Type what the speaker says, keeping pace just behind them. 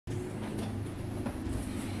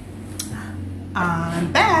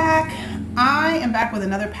I'm back. I am back with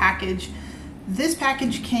another package. This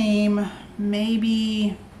package came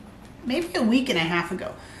maybe a week and a half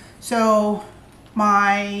ago. So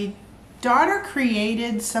my daughter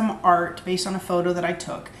created some art based on a photo that I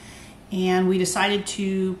took, and we decided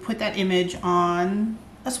to put that image on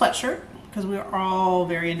a sweatshirt because we are all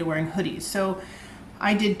very into wearing hoodies. So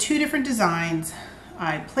I did two different designs.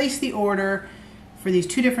 I placed the order for these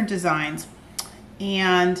two different designs,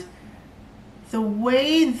 and the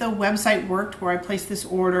way the website worked where I placed this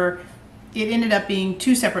order, it ended up being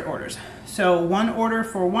two separate orders. So one order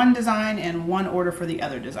for one design and one order for the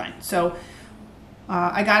other design. So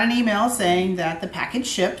I got an email saying that the package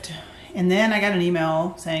shipped, and then I got an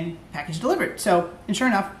email saying package delivered. So, and sure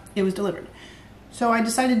enough, it was delivered. So I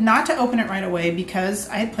decided not to open it right away because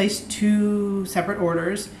I had placed two separate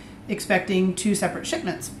orders expecting two separate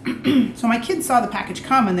shipments. So my kids saw the package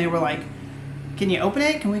come and they were like, "Can you open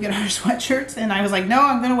it? Can we get our sweatshirts?" And I was like, "No,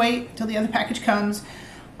 I'm gonna wait till the other package comes.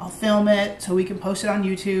 I'll film it so we can post it on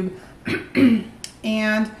YouTube."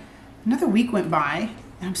 And another week went by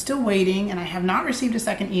and I'm still waiting, and I have not received a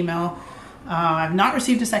second email. I've not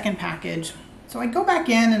received a second package. So I go back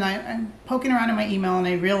in and I'm poking around in my email, and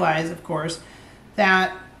I realize, of course,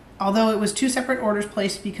 that although it was two separate orders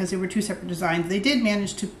placed because they were two separate designs, they did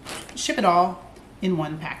manage to ship it all in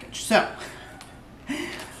one package. So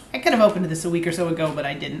I could have opened this a week or so ago, but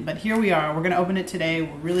I didn't. But here we are. We're going to open it today.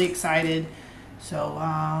 We're really excited.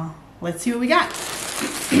 So let's see what we got.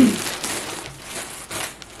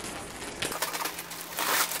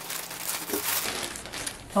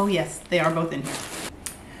 Oh yes, they are both in here.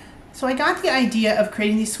 So I got the idea of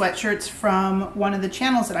creating these sweatshirts from one of the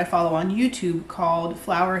channels that I follow on YouTube called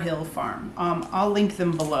Flower Hill Farm. I'll link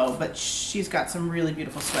them below, but she's got some really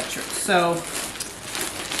beautiful sweatshirts. So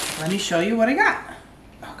let me show you what I got.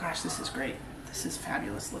 Oh gosh, this is great. This is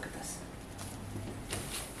fabulous. Look at this.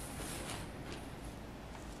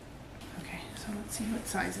 Okay, so let's see what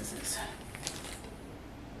size this is.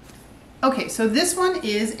 Okay, so this one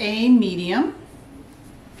is a medium.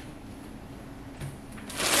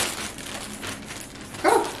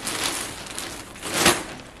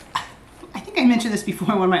 I mentioned this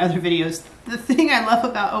before in one of my other videos. The thing I love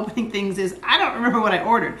about opening things is I don't remember what I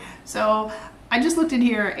ordered. So I just looked in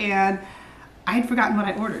here and I had forgotten what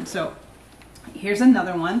I ordered. So here's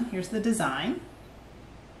another one. Here's the design.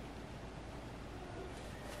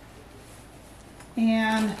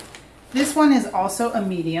 And this one is also a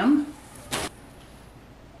medium.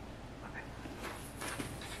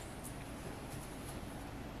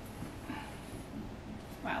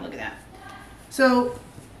 Wow, look at that. So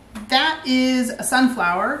that is a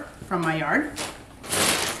sunflower from my yard.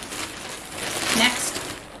 Next,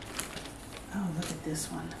 oh, look at this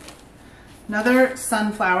one. Another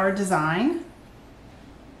sunflower design.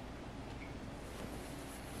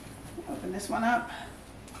 Open this one up.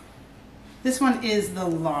 This one is the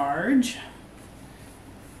large.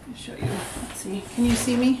 I'll show you. Let's see. Can you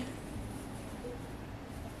see me?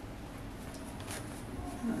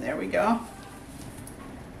 Oh, there we go.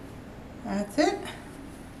 That's it.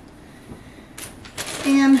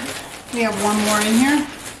 And we have one more in here.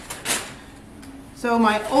 So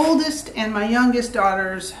my oldest and my youngest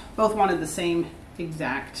daughters both wanted the same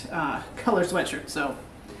exact color sweatshirt, so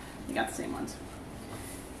we got the same ones.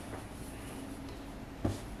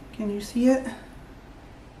 Can you see it?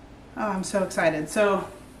 Oh, I'm so excited. So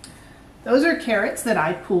those are carrots that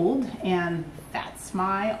I pulled, and that's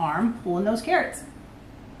my arm pulling those carrots.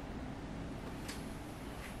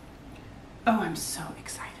 Oh, I'm so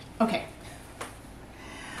excited. Okay.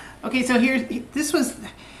 Okay, so this was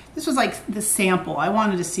like the sample. I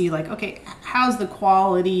wanted to see, like, okay, how's the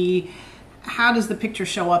quality? How does the picture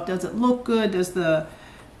show up? Does it look good? Does the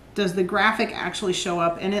graphic actually show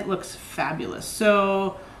up? And it looks fabulous.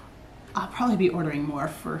 So I'll probably be ordering more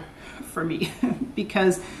for me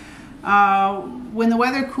because when the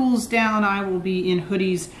weather cools down, I will be in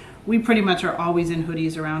hoodies. We pretty much are always in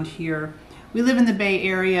hoodies around here. We live in the Bay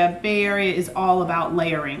Area. Bay Area is all about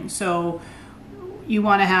layering. So you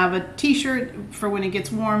want to have a t-shirt for when it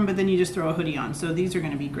gets warm, but then you just throw a hoodie on. So these are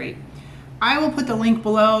going to be great. I will put the link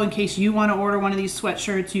below in case you want to order one of these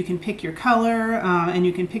sweatshirts. You can pick your color and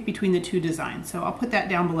you can pick between the two designs. So I'll put that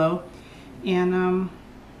down below. And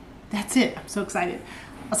that's it. I'm so excited.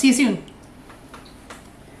 I'll see you soon.